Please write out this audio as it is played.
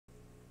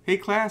Hey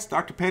class,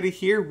 Dr. Petty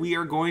here. We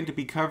are going to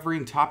be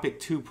covering Topic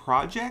 2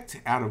 Project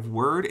out of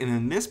Word, and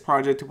in this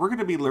project we're going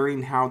to be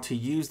learning how to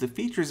use the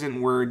features in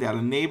Word that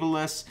enable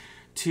us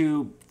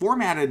to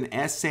format an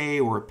essay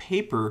or a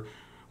paper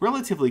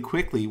relatively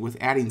quickly with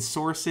adding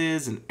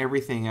sources and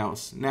everything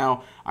else.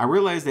 Now, I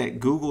realize that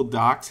Google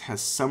Docs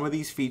has some of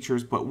these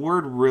features, but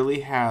Word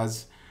really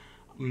has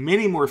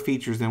many more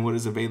features than what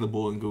is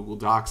available in Google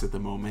Docs at the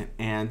moment,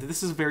 and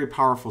this is a very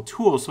powerful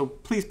tool, so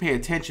please pay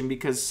attention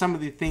because some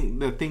of the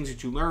things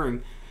that you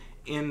learn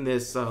in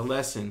this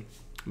lesson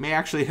may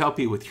actually help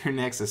you with your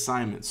next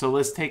assignment. So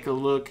let's take a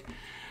look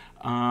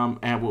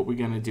at what we're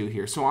going to do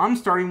here. So I'm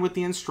starting with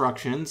the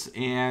instructions,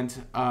 and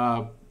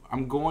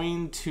I'm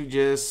going to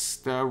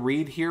just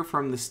read here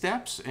from the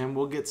steps and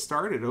we'll get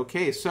started.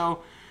 Okay,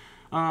 so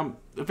the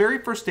very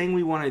first thing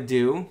we want to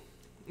do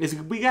is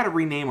we got to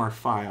rename our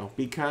file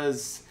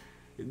because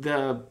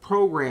the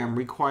program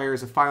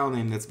requires a file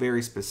name that's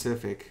very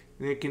specific.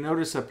 And you can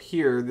notice up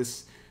here,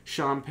 this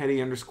Sean Petty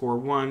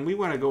 _1, we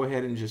want to go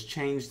ahead and just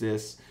change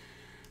this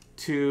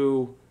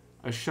to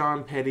a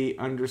Sean Petty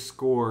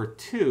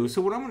 _2.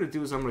 So what I'm going to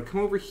do is I'm going to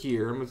come over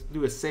here, I'm going to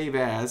do a save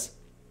as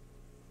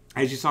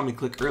you saw me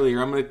click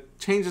earlier. I'm going to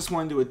change this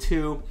one to a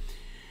 2,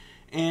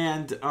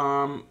 and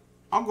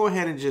I'll go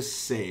ahead and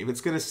just save.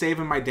 It's going to save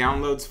in my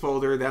downloads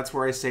folder. That's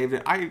where I saved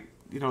it. I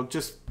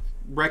just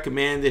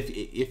recommend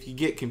if you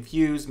get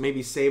confused,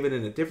 maybe save it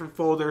in a different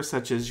folder,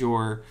 such as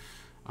your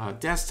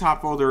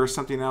desktop folder or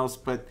something else.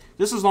 But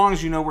just as long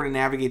as you know where to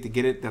navigate to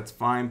get it, that's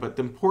fine. But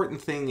the important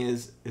thing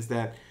is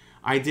that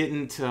I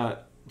didn't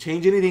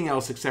change anything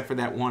else except for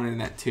that 1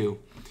 and that 2.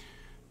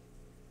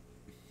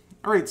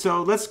 All right,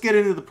 so let's get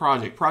into the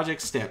project.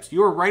 Project steps.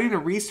 You are writing a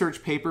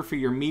research paper for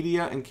your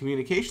media and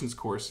communications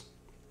course.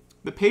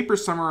 The paper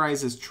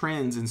summarizes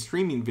trends in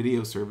streaming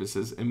video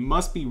services and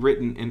must be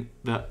written in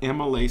the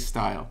MLA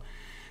style.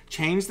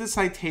 Change the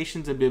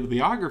citations and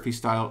bibliography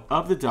style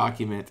of the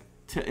document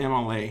to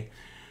MLA.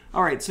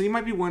 All right, so you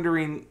might be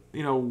wondering,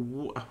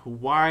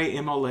 why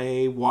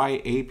MLA, why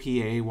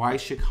APA, why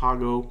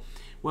Chicago?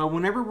 Well,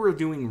 whenever we're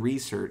doing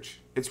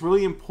research, it's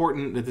really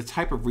important that the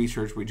type of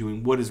research we're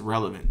doing, what is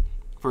relevant.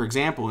 For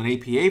example, in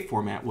APA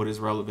format, what is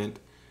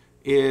relevant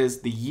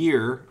is the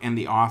year and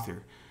the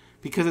author.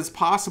 Because it's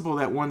possible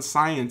that one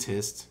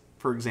scientist,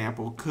 for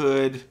example,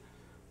 could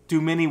do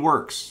many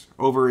works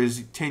over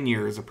his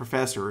tenure as a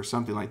professor or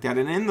something like that.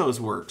 And in those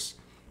works,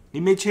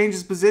 he may change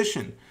his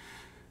position.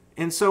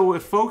 And so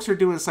if folks are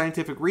doing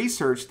scientific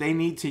research, they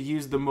need to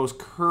use the most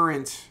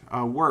current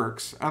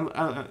works,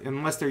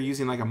 unless they're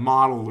using like a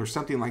model or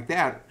something like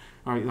that,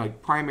 or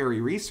like primary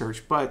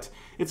research. But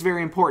it's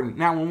very important.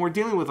 Now, when we're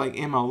dealing with like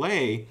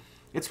MLA,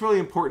 it's really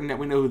important that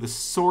we know who the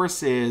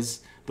source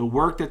is, the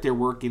work that they're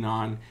working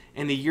on,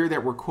 and the year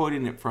that we're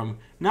quoting it from.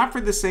 Not for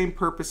the same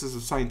purposes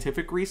of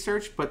scientific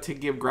research, but to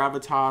give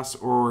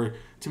gravitas or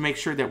to make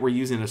sure that we're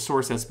using a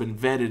source that's been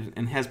vetted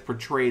and has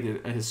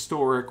portrayed a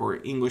historic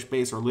or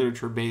English-based or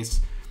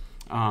literature-based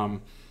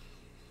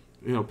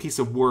piece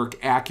of work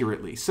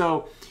accurately.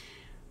 So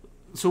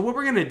what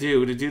we're going to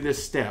do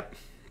this step,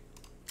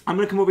 I'm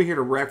going to come over here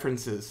to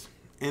references.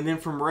 And then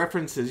from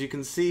references, you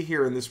can see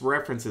here in this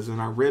references in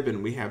our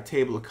ribbon, we have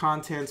table of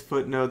contents,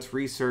 footnotes,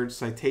 research,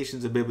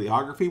 citations, and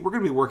bibliography. We're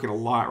going to be working a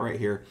lot right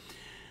here.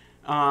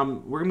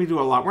 We're going to do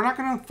a lot. We're not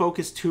going to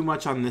focus too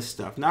much on this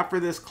stuff. Not for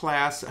this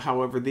class.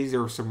 However, these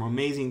are some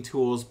amazing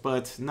tools,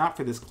 but not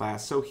for this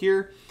class. So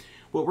here,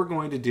 what we're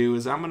going to do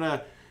is I'm going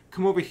to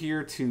come over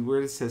here to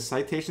where it says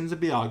citations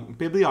and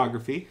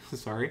bibliography.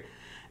 Sorry.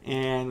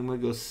 And I'm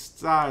going to go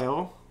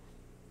style.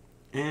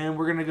 And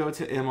we're going to go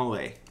to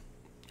MLA.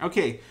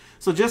 Okay,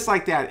 so just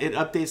like that, it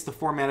updates the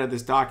format of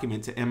this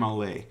document to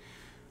MLA,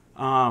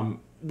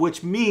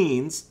 which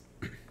means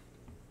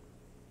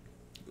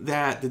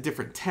that the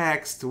different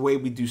text, the way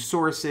we do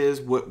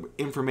sources, what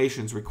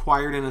information is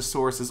required in a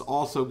source is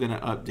also going to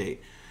update.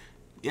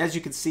 As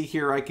you can see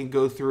here, I can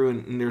go through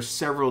and there's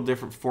several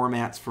different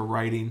formats for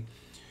writing,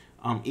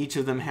 each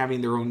of them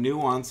having their own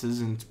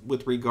nuances and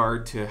with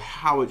regard to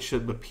how it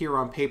should appear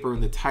on paper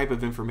and the type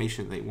of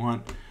information they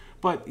want.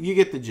 But you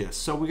get the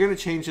gist. So we're going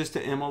to change this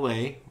to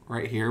MLA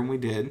right here, and we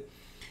did.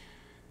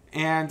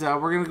 And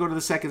we're going to go to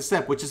the second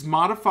step, which is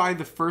modify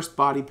the first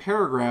body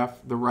paragraph,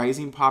 the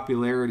rising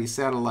popularity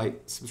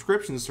satellite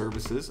subscription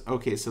services.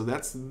 Okay, so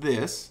that's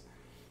this.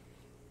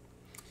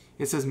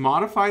 It says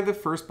modify the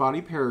first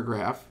body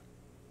paragraph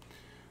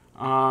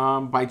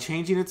by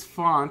changing its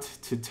font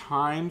to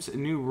Times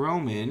New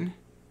Roman,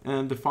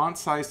 and the font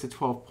size to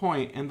 12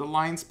 point, and the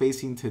line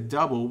spacing to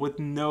double with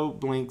no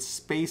blank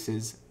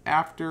spaces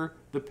after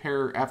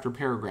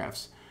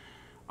paragraphs.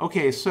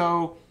 Okay,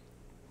 so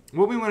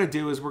what we want to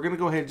do is we're going to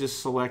go ahead and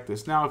just select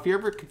this. Now, if you're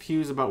ever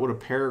confused about what a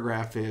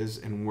paragraph is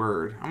in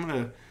Word, I'm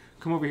going to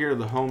come over here to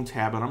the Home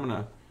tab, and I'm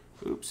going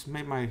to, oops,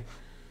 made my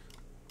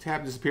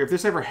tab disappear. If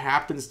this ever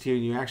happens to you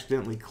and you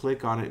accidentally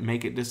click on it and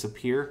make it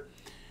disappear,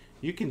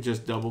 you can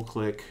just double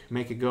click,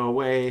 make it go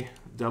away,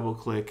 double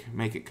click,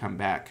 make it come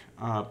back.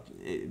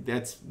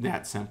 That's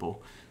that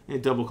simple.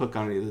 And double click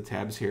on any of the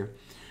tabs here.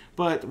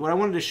 But what I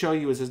wanted to show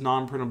you is his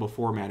non-printable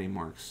formatting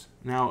marks.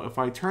 Now, if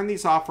I turn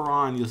these off or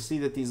on, you'll see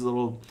that these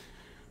little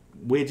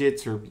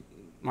widgets or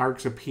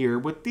marks appear,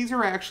 but these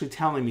are actually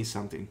telling me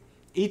something.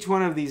 Each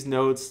one of these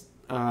notes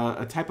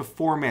a type of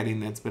formatting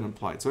that's been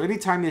applied. So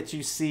anytime that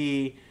you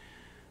see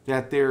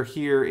that there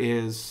here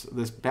is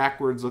this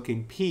backwards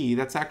looking P,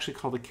 that's actually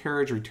called a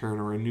carriage return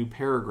or a new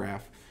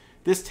paragraph.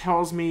 This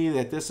tells me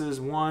that this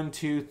is 1,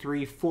 2,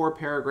 3, 4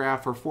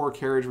 paragraph or 4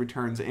 carriage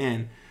returns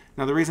in.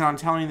 Now the reason I'm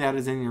telling you that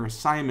is in your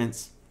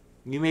assignments,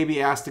 you may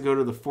be asked to go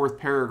to the 4th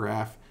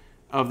paragraph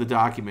of the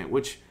document,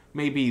 which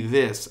may be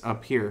this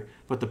up here,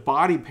 but the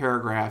body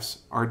paragraphs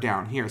are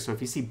down here. So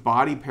if you see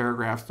body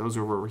paragraphs, those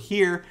are over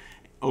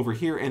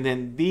here, and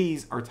then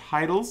these are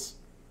titles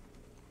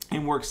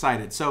and works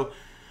cited. So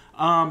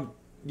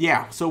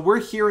yeah, so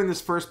we're here in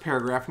this first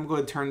paragraph. I'm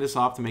going to turn this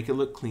off to make it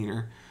look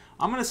cleaner.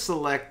 I'm going to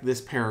select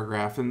this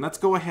paragraph and let's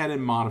go ahead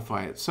and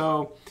modify it.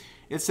 So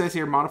it says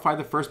here, modify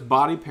the first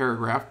body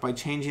paragraph by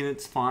changing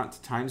its font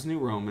to Times New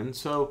Roman.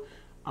 So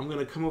I'm going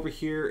to come over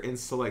here and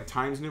select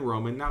Times New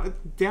Roman. Now it's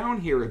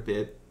down here a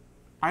bit.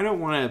 I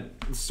don't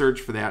want to search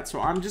for that, so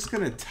I'm just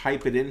going to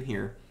type it in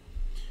here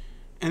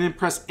and then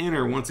press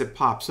enter once it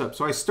pops up.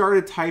 So I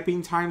started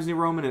typing Times New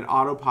Roman, it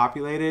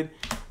auto-populated.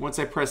 Once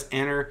I press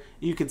enter,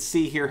 you can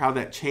see here how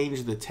that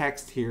changed the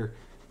text here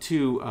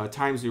to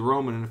Times New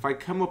Roman. And if I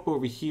come up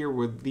over here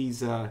where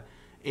these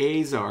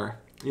A's are,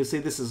 you'll see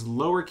this is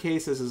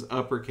lowercase, this is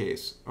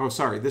uppercase. Oh,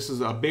 sorry, this is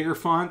a bigger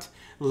font,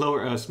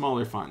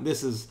 smaller font.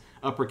 This is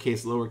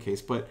uppercase,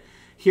 lowercase. But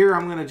here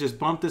I'm going to just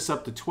bump this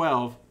up to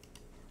 12.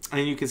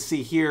 And you can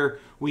see here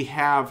we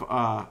have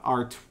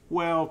our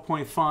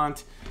 12-point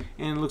font,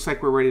 and it looks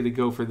like we're ready to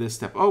go for this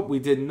step. Oh, we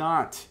did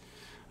not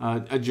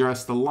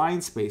address the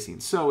line spacing.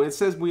 So it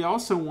says we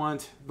also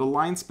want the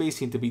line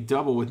spacing to be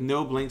double with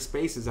no blank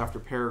spaces after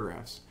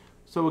paragraphs.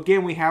 So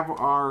again, we have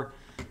our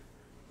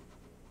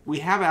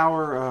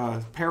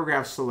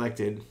paragraph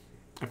selected.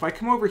 If I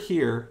come over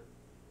here,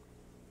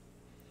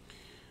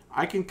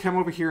 I can come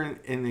over here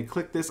and then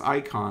click this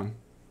icon.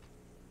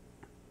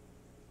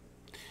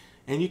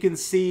 And you can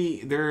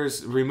see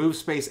there's remove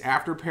space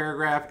after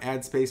paragraph,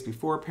 add space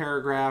before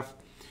paragraph.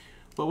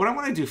 But what I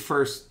want to do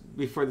first,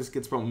 before this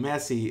gets real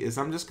messy, is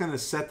I'm just going to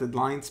set the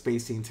line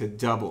spacing to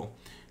double.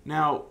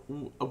 Now,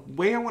 a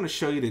way I want to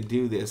show you to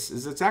do this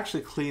is it's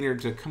actually cleaner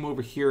to come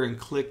over here and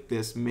click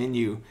this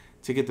menu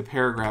to get the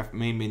paragraph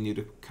main menu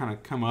to kind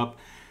of come up.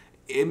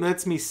 It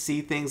lets me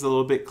see things a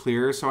little bit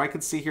clearer. So I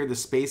can see here the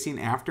spacing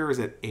after is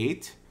at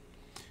 8.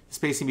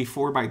 Spacing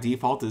before by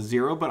default is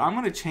 0, but I'm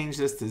going to change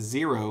this to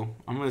 0.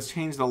 I'm going to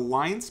change the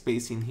line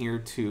spacing here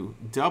to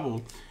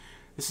double.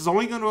 This is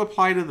only going to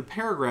apply to the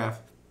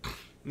paragraph,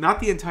 not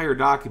the entire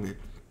document.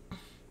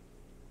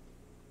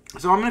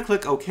 So I'm going to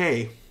click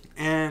OK,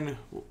 and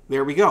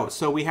there we go.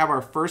 So we have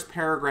our first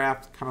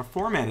paragraph kind of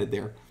formatted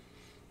there.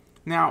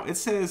 Now it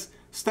says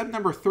step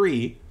number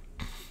 3.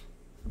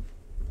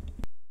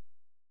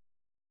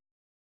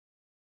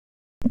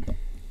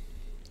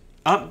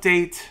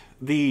 Update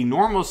the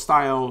normal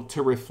style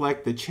to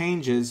reflect the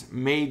changes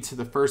made to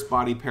the first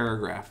body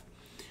paragraph.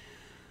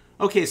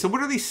 Okay, so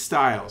what are these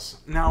styles?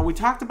 Now, we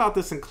talked about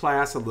this in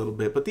class a little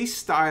bit, but these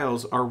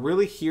styles are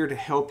really here to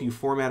help you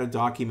format a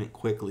document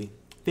quickly.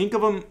 Think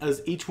of them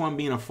as each one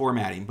being a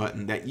formatting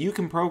button that you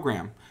can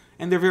program,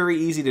 and they're very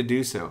easy to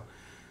do so.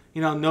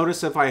 You know,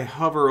 notice if I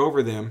hover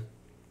over them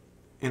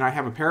and I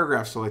have a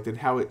paragraph selected,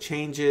 how it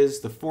changes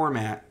the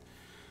format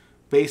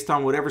based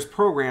on whatever's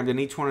programmed in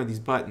each one of these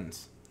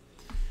buttons.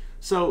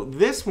 So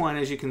this one,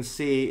 as you can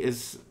see,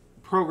 is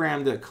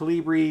programmed at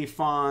Calibri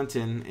font,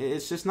 and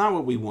it's just not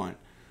what we want.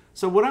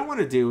 So what I want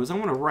to do is I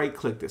want to right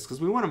click this because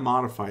we want to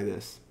modify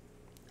this.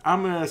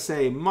 I'm going to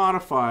say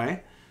modify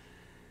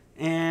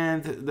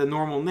and the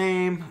normal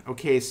name.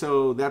 Okay,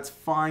 so that's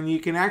fine. You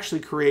can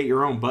actually create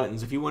your own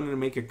buttons. If you wanted to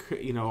make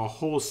a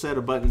whole set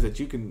of buttons that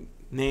you can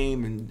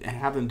name and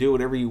have them do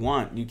whatever you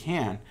want, you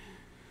can.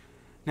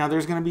 Now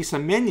there's going to be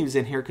some menus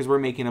in here because we're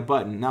making a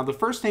button. Now the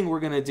first thing we're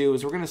going to do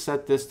is we're going to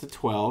set this to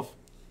 12.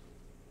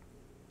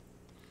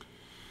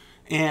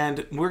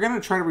 And we're going to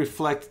try to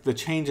reflect the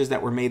changes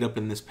that were made up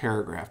in this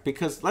paragraph.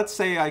 Because let's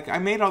say I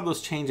made all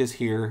those changes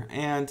here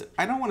and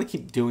I don't want to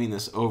keep doing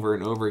this over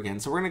and over again.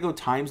 So we're going to go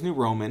Times New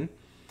Roman.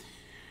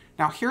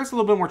 Now here's a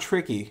little bit more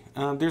tricky.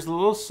 There's a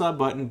little sub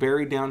button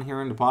buried down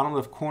here in the bottom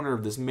left corner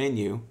of this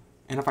menu.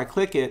 And if I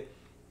click it,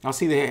 I'll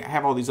see they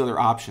have all these other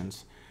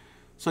options.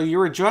 So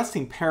you're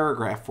adjusting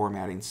paragraph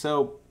formatting.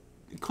 So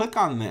click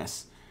on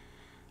this.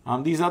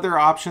 These other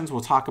options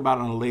we'll talk about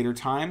on a later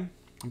time,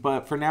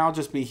 but for now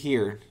just be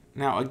here.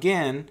 Now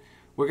again,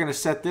 we're going to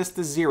set this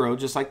to 0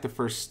 just like the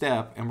first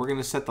step, and we're going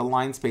to set the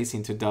line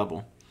spacing to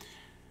double.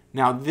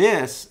 Now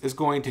this is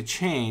going to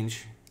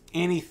change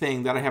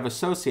anything that I have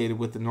associated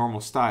with the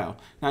normal style.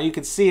 Now you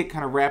can see it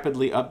kind of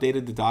rapidly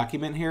updated the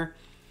document here.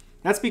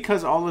 That's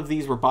because all of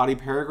these were body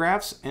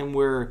paragraphs and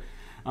were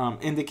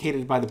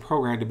indicated by the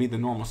program to be the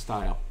normal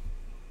style.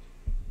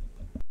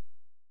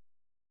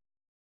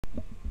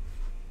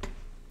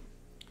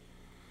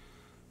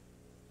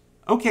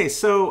 Okay,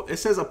 so it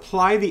says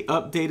apply the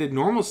updated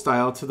normal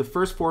style to the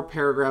first 4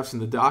 paragraphs in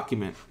the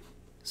document.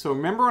 So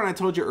remember when I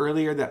told you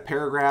earlier that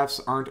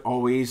paragraphs aren't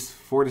always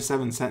 4 to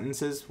 7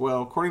 sentences?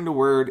 Well, according to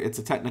Word, it's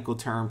a technical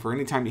term for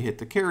any time you hit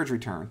the carriage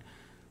return.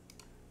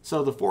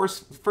 So the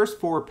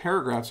first 4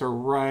 paragraphs are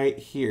right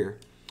here.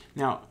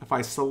 Now, if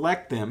I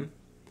select them,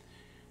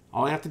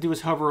 all I have to do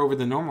is hover over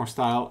the normal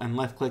style and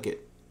left click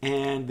it.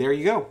 And there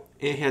you go.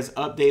 It has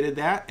updated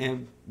that,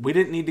 and we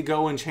didn't need to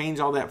go and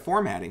change all that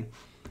formatting.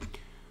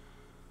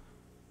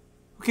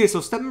 Okay,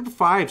 so step number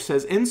 5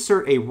 says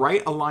insert a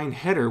right aligned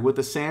header with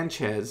the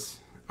Sanchez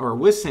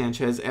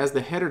as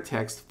the header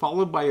text,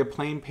 followed by a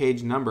plain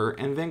page number,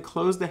 and then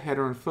close the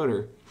header and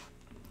footer.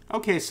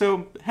 Okay,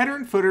 so header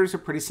and footers are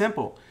pretty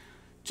simple.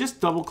 Just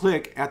double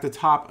click at the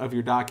top of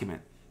your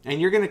document,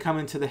 and you're going to come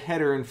into the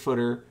header and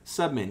footer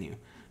submenu.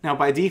 Now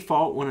by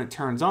default, when it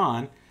turns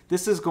on,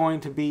 this is going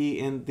to be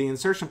in the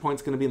insertion point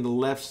is going to be in the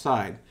left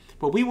side,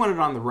 but we want it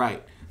on the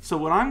right. So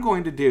what I'm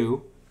going to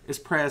do is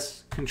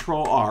press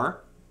Control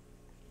R.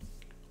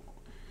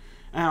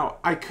 Now,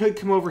 I could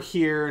come over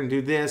here and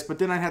do this, but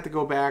then I'd have to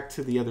go back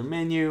to the other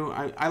menu.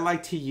 I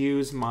like to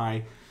use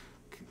my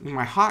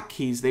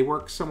hotkeys. They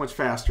work so much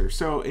faster.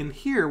 So in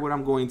here, what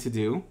I'm going to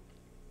do,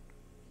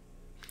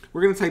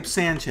 we're going to type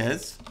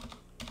Sanchez.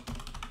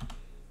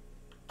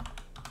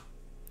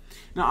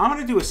 Now, I'm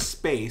going to do a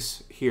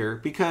space here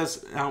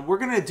because we're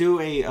going to do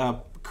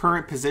a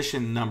current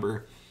position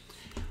number.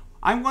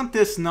 I want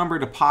this number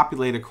to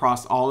populate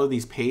across all of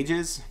these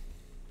pages.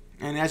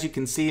 And as you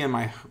can see in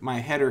my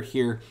header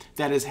here,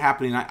 that is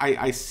happening.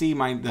 I see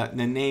the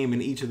name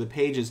in each of the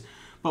pages.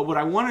 But what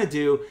I want to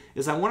do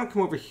is I want to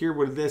come over here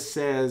where this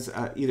says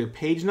either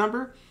page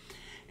number,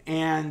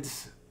 and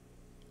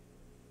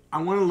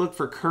I want to look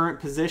for current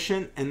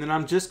position, and then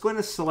I'm just going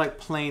to select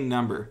plain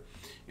number.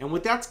 And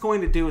what that's going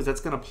to do is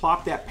that's going to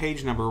plop that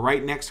page number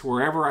right next to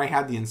wherever I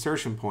had the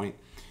insertion point.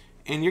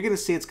 And you're going to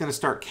see it's going to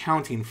start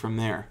counting from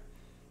there,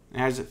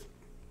 as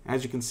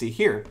you can see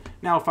here.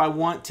 Now, if I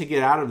want to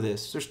get out of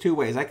this, there's 2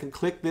 ways. I can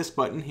click this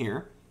button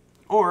here,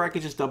 or I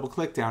could just double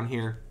click down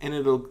here and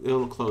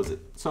it'll close it.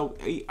 So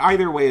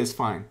either way is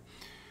fine.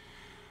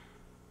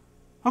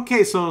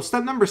 Okay, so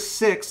step number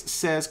 6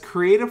 says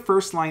create a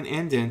first line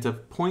indent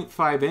of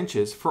 0.5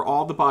 inches for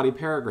all the body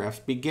paragraphs,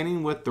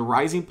 beginning with the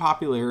rising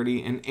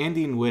popularity and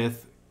ending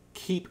with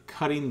keep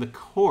cutting the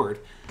cord.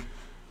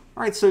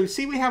 All right, so you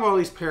see we have all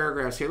these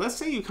paragraphs here. Let's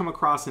say you come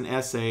across an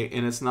essay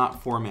and it's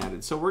not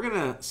formatted. So we're going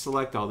to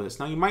select all this.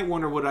 Now you might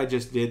wonder what I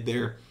just did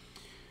there.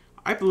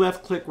 I've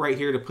left click right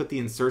here to put the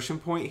insertion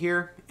point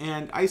here,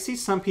 and I see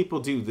some people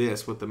do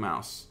this with the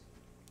mouse,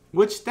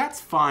 which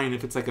that's fine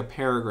if it's like a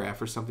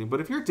paragraph or something.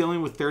 But if you're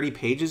dealing with 30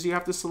 pages you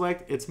have to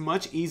select, it's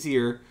much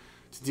easier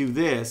to do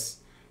this.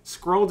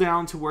 Scroll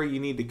down to where you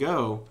need to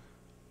go,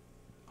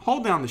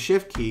 hold down the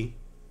Shift key,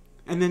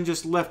 and then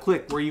just left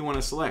click where you want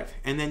to select.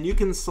 And then you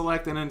can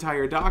select an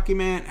entire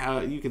document.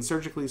 You can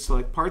surgically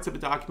select parts of a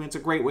document. It's a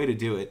great way to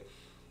do it.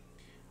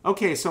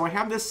 Okay, so I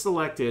have this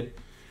selected.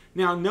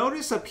 Now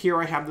notice up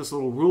here I have this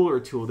little ruler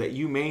tool that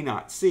you may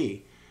not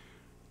see.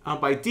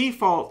 By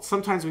default,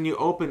 sometimes when you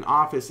open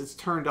Office, it's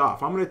turned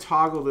off. I'm going to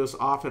toggle this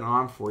off and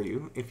on for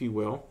you, if you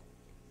will.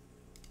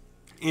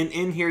 And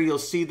in here you'll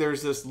see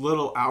there's this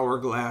little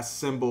hourglass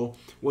symbol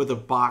with a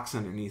box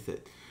underneath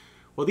it.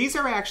 Well, these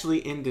are actually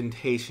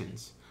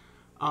indentations.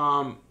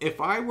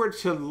 If I were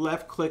to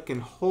left click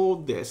and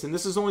hold this, and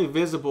this is only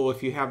visible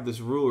if you have this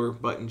ruler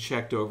button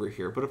checked over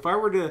here, but if I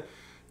were to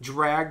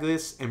drag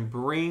this and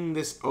bring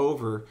this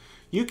over,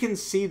 you can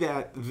see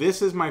that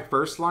this is my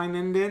first line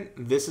indent,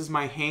 this is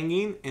my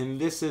hanging, and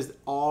this is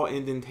all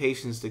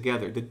indentations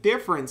together. The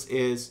difference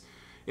is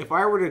if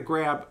I were to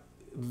grab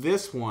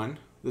this one,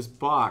 this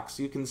box,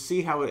 you can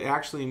see how it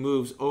actually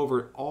moves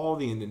over all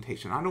the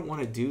indentation. I don't want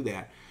to do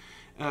that.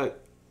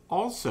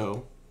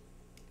 Also,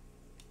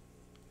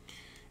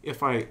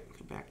 if I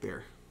go back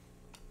there,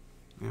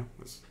 yeah,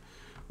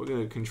 we're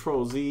going to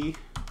Control Z.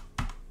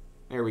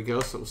 There we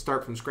go. So we'll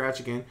start from scratch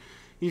again.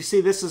 You see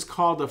this is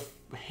called a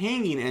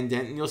hanging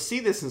indent, and you'll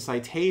see this in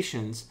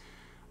citations.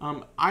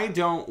 I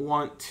don't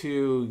want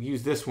to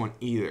use this one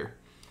either.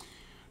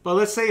 But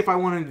let's say if I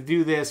wanted to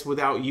do this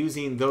without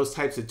using those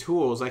types of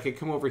tools, I could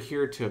come over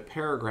here to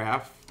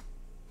paragraph,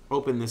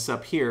 open this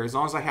up here. As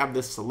long as I have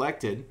this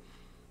selected,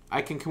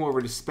 I can come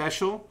over to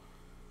Special,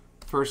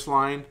 First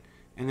Line,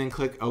 and then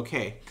click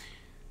OK.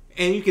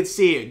 And you can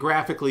see it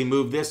graphically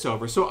move this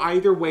over. So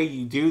either way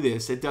you do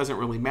this, it doesn't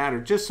really matter,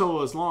 just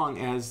so as long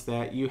as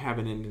that you have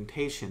an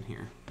indentation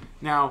here.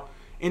 Now,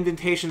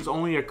 indentations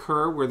only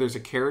occur where there's a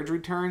carriage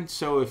return.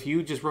 So if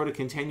you just wrote a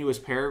continuous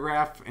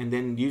paragraph and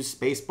then use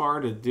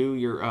spacebar to do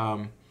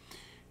your,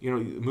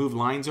 move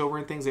lines over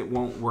and things, it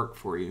won't work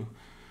for you.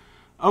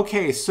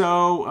 Okay,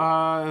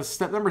 so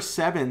step number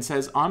 7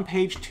 says on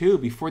page 2,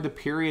 before the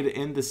period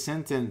in the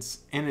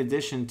sentence, in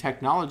addition,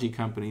 technology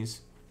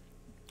companies.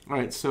 All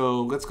right,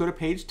 so let's go to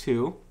page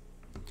 2.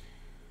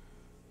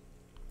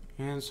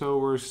 And so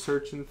we're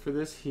searching for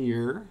this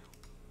here.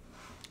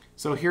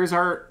 So here's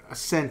our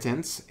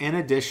sentence. In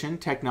addition,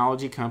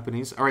 technology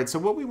companies. All right, so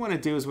what we want to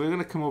do is we're going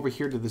to come over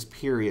here to this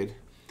period.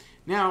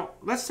 Now,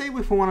 let's say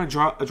if we want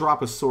to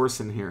drop a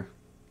source in here.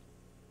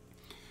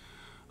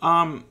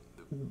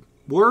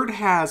 Word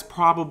has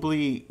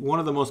probably one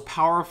of the most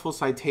powerful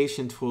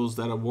citation tools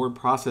that a word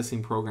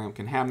processing program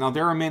can have. Now,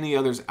 there are many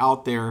others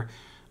out there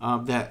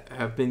that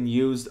have been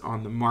used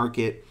on the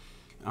market.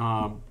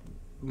 A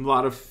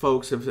lot of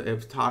folks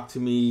have talked to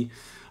me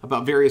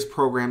about various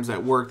programs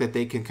at work that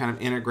they can kind of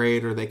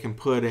integrate, or they can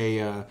put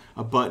a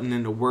button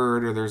into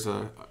Word, or there's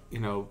a, you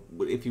know,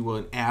 if you will,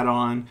 an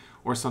add-on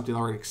or something,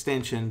 or an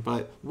extension.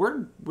 But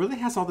Word really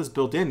has all this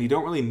built in. You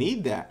don't really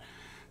need that.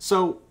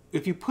 So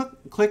if you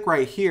click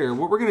right here,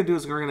 what we're going to do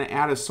is we're going to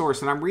add a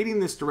source. And I'm reading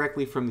this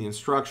directly from the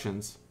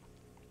instructions.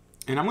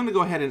 And I'm going to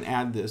go ahead and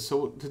add this.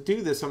 So to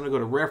do this, I'm going to go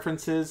to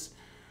References,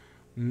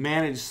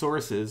 Manage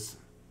Sources.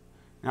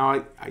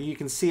 Now, you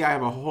can see I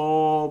have a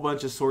whole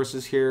bunch of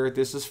sources here.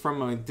 This is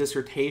from a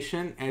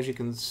dissertation. As you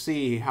can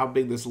see how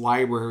big this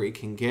library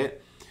can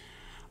get.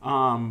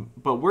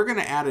 But we're going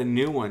to add a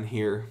new one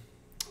here.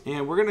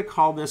 And we're going to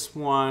call this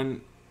one,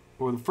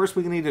 well, first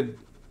we need to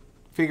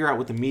figure out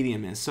what the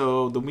medium is.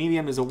 So the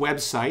medium is a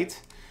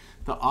website.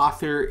 The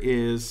author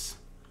is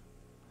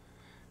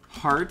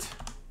Hart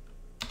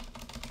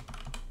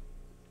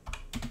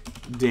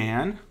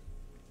Dan.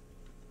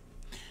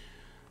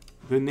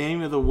 The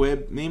name of the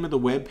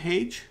web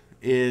page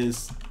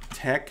is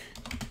Tech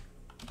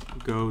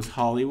Goes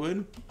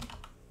Hollywood.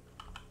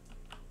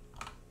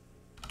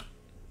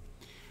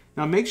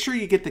 Now make sure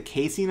you get the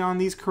casing on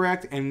these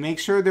correct, and make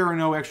sure there are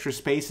no extra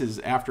spaces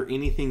after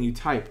anything you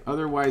type.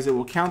 Otherwise it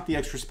will count the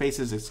extra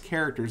spaces as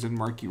characters and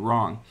mark you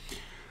wrong.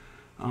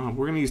 We're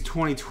going to use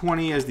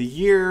 2020 as the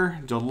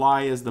year,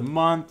 July as the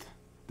month,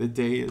 the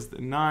day is the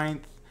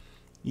 9th,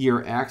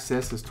 year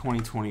access is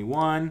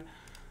 2021.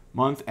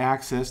 Month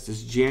accessed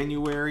is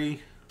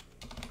January.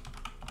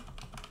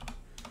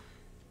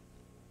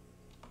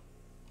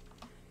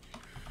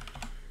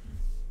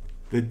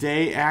 The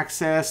day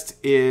accessed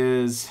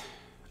is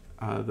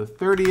the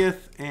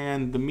 30th,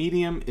 and the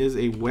medium is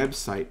a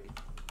website.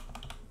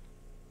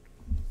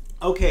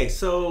 Okay,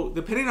 so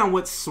depending on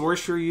what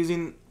source you're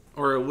using,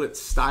 or what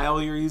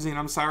style you're using,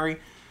 I'm sorry,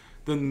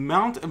 the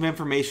amount of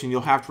information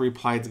you'll have to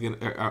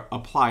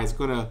apply is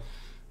going to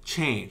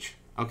change.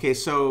 Okay,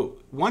 so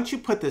once you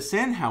put this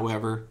in,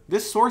 however,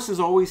 this source is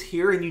always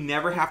here, and you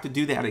never have to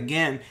do that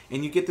again,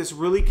 and you get this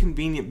really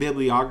convenient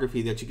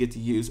bibliography that you get to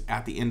use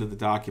at the end of the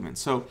document.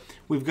 So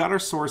we've got our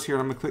source here.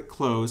 I'm going to click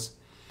Close,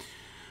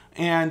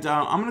 and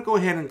I'm going to go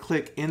ahead and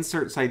click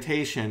Insert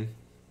Citation,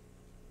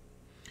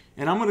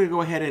 and I'm going to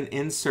go ahead and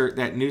insert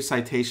that new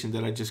citation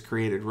that I just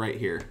created right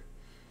here.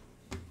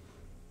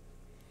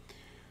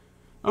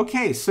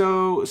 Okay,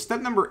 so step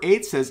number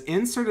 8 says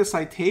insert a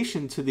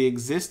citation to the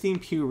existing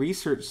Pew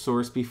Research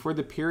source before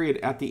the period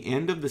at the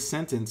end of the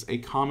sentence, a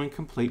common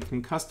complaint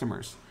from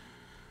customers.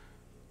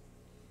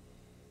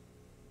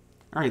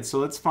 All right, so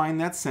let's find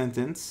that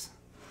sentence.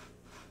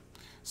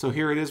 So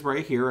here it is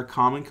right here, a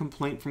common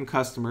complaint from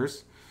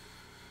customers.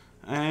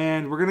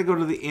 And we're going to go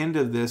to the end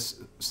of this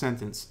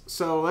sentence.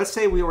 So let's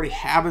say we already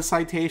have a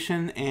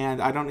citation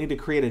and I don't need to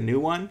create a new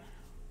one.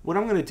 What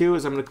I'm going to do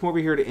is I'm going to come over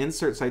here to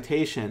Insert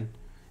Citation.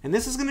 And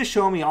this is going to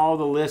show me all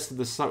the list of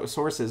the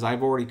sources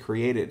I've already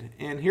created.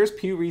 And here's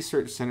Pew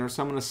Research Center,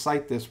 so I'm going to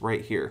cite this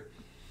right here.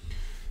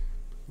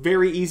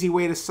 Very easy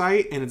way to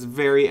cite, and it's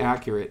very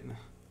accurate.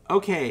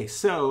 Okay,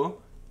 so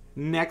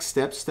next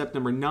step, step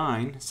number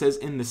 9, says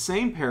in the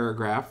same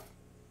paragraph,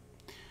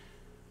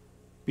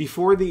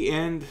 before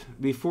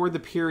the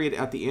period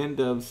at the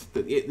end of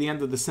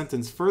the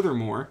sentence,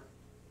 furthermore.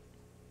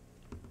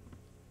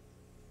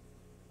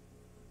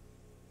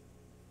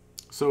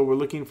 So we're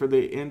looking for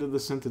the end of the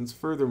sentence,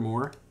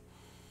 furthermore.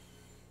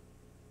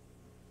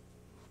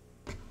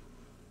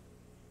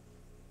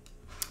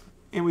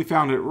 And we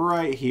found it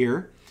right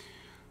here.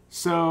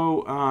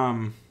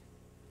 So,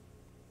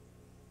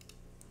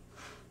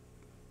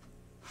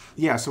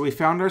 yeah, so we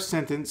found our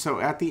sentence. So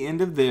at the end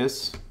of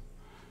this,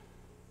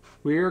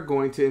 we are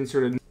going to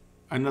insert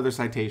another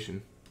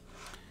citation.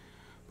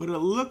 But it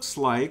looks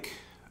like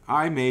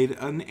I made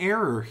an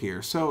error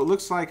here. So it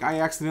looks like I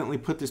accidentally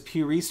put this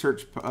Pew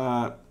Research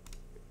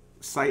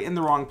site in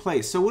the wrong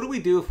place. So what do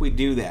we do if we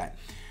do that?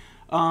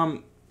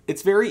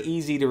 It's very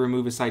easy to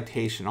remove a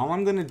citation. All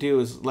I'm going to do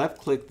is left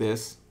click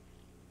this,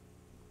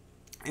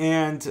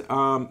 and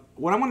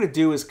what I'm going to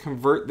do is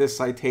convert this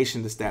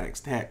citation to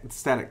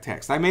static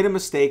text. I made a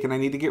mistake and I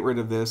need to get rid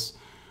of this.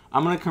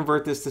 I'm going to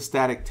convert this to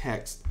static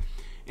text,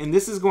 and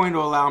this is going to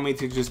allow me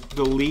to just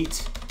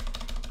delete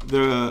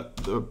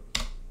the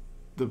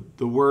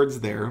words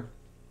there.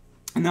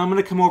 And then I'm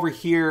going to come over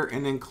here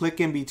and then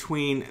click in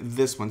between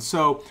this one.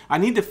 So I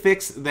need to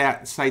fix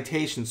that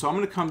citation. So I'm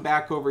going to come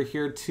back over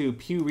here to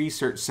Pew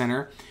Research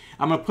Center.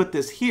 I'm going to put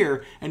this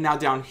here. And now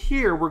down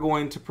here, we're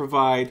going to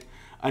provide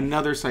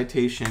another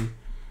citation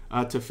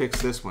to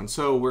fix this one.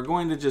 So we're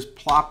going to just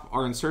plop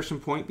our insertion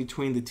point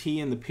between the T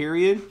and the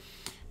period.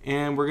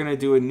 And we're going to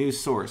do a new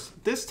source.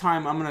 This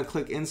time, I'm going to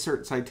click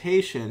Insert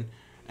Citation.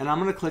 and I'm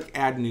going to click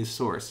Add New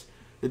Source.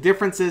 The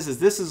difference is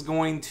this is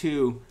going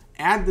to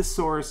add the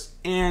source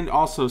and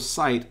also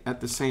cite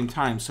at the same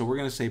time. So we're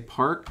going to say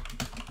Park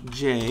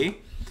J.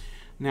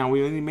 Now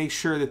we need to make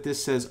sure that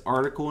this says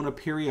article in a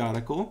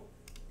periodical.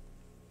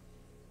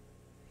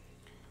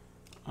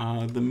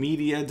 The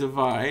media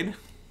divide.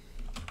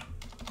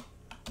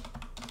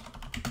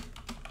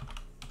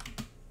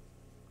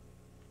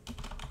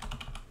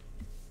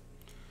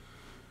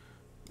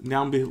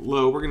 Down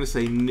below, we're going to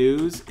say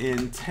news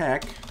in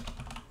tech.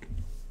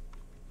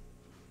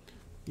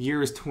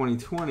 Year is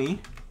 2020.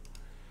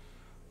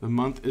 The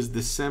month is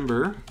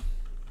December.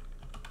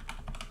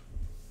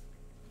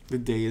 The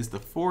day is the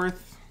 4th.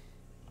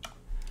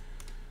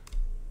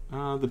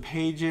 The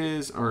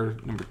pages are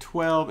number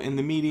 12, and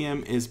the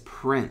medium is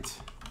print.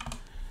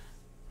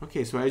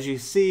 Okay, so as you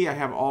see, I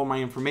have all my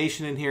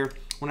information in here.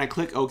 When I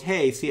click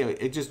OK, see,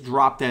 it just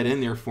dropped that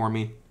in there for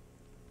me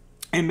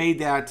and made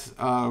that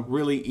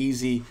really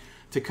easy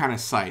to kind of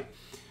cite.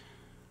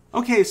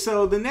 Okay,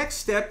 so the next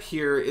step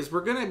here is we're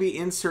going to be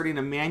inserting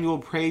a manual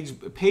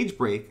page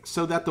break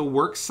so that the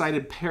works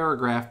cited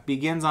paragraph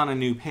begins on a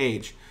new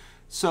page.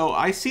 So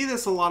I see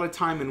this a lot of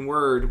time in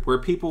Word where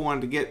people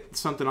want to get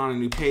something on a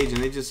new page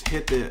and they just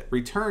hit the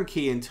return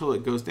key until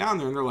it goes down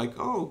there and they're like,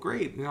 oh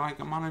great, you know, like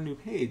I'm on a new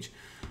page.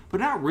 But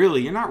not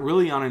really, you're not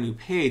really on a new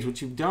page.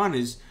 What you've done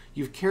is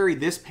you've carried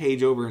this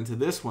page over into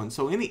this one.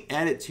 So any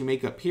edits you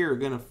make up here are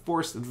going to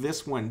force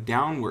this one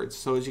downwards.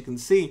 So as you can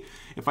see,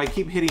 if I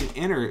keep hitting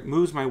enter, it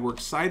moves my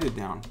works cited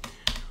down.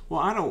 Well,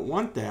 I don't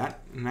want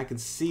that, and I can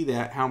see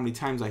that how many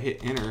times I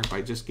hit enter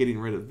by just getting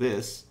rid of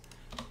this.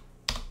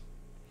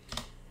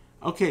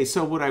 Okay,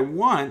 so what I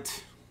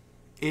want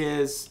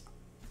is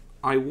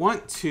I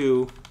want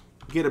to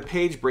get a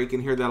page break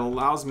in here that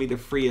allows me to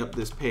free up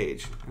this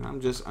page. And I'm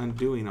just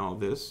undoing all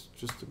this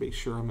just to make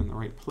sure I'm in the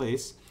right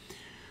place.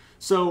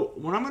 So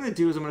what I'm going to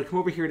do is I'm going to come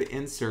over here to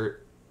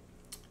insert,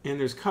 and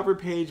there's cover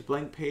page,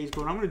 blank page,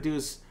 but what I'm going to do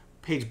is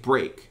page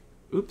break.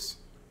 Oops.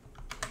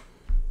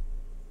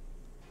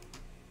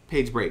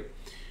 Page break.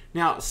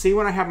 Now, see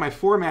when I have my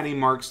formatting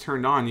marks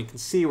turned on, you can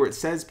see where it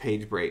says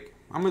page break.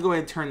 I'm going to go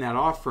ahead and turn that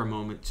off for a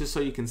moment just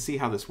so you can see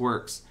how this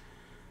works.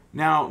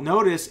 Now,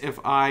 notice if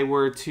I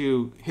were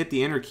to hit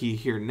the enter key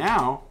here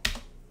now,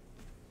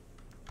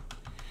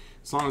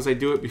 as long as I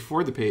do it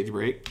before the page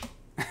break,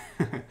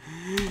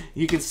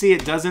 you can see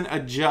it doesn't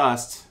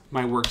adjust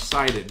my works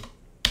cited.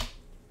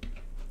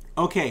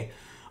 Okay,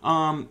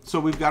 so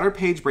we've got our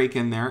page break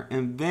in there,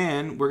 and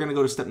then we're going to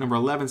go to step number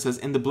 11. It says,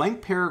 in the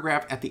blank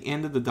paragraph at the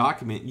end of the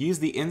document, use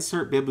the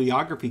insert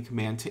bibliography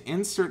command to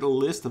insert a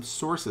list of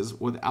sources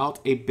without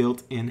a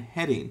built-in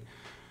heading.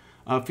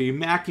 For you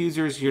Mac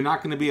users, you're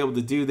not going to be able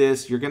to do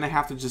this. You're going to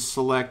have to just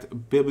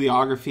select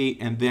bibliography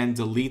and then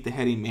delete the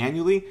heading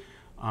manually.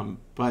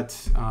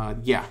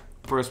 Yeah,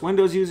 for us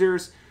Windows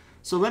users.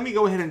 So let me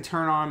go ahead and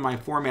turn on my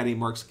formatting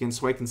marks again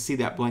so I can see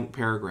that blank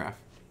paragraph.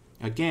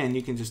 Again,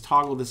 you can just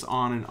toggle this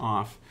on and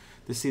off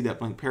to see that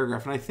blank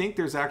paragraph. And I think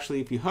there's actually,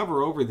 if you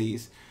hover over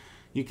these,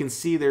 you can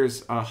see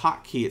there's a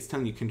hotkey. It's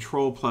telling you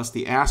Control plus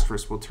the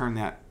asterisk will turn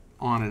that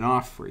on and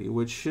off for you,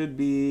 which should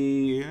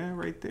be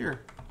right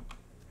there.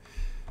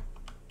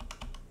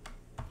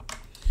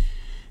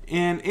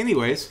 And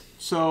anyways,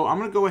 so I'm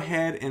going to go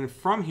ahead and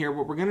from here,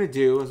 what we're going to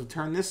do is we'll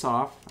turn this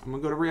off. I'm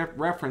going to go to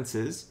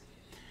References,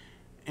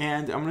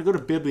 and I'm going to go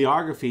to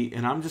Bibliography,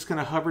 and I'm just going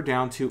to hover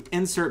down to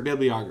Insert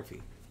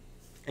Bibliography.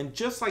 And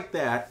just like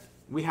that,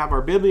 we have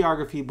our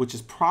bibliography, which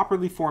is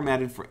properly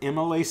formatted for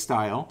MLA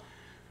style.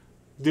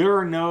 There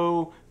are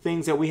no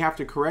things that we have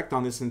to correct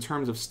on this in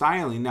terms of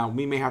styling. Now,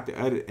 we may have to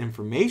edit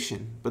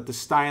information, but the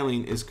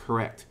styling is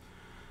correct.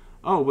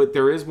 Oh, but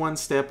there is one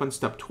step on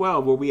step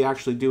 12 where we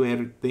actually do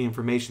edit the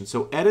information.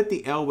 So edit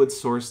the Elwood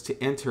source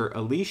to enter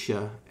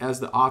Alicia as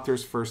the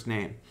author's first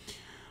name.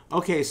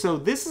 Okay, so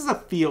this is a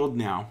field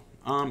now.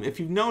 If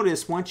you've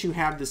noticed, once you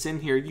have this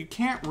in here, you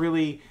can't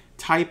really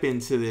type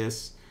into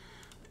this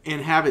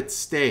and have it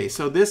stay.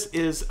 So this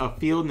is a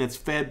field and it's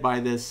fed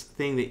by this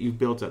thing that you've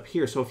built up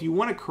here. So if you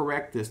want to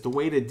correct this, the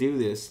way to do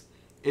this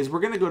is we're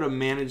going to go to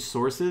Manage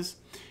Sources,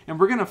 and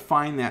we're going to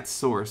find that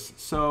source.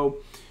 So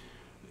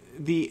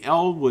the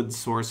Elwood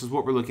source is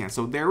what we're looking at.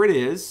 So there it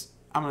is.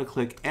 I'm going to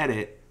click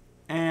Edit,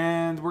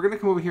 and we're going to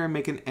come over here and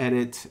make an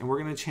edit, and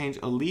we're going to change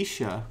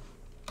Alicia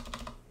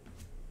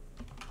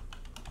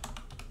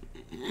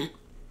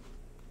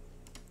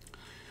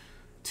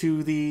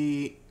to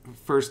the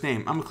first name.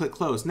 I'm going to click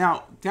Close.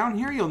 Now, down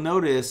here you'll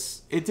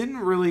notice it didn't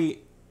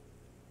really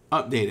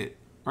update it,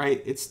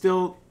 right? It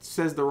still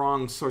says the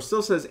wrong source.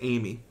 Still says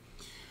Amy.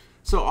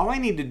 So all I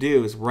need to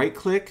do is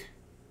right-click,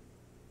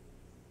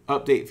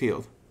 Update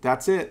Field.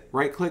 That's it.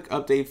 Right-click,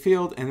 Update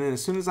Field, and then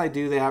as soon as I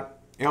do that,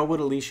 Elwood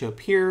Alicia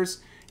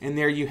appears, and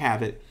there you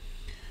have it.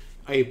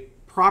 A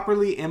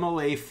properly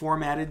MLA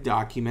formatted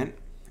document.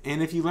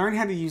 And if you learn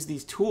how to use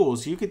these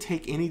tools, you could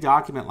take any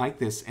document like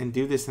this and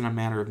do this in a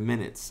matter of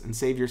minutes and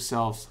save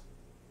yourselves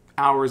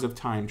hours of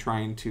time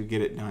trying to get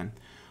it done.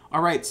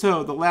 All right,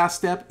 so the last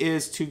step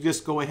is to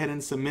just go ahead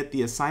and submit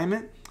the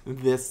assignment.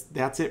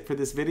 That's it for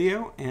this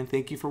video, and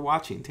thank you for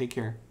watching. Take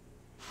care.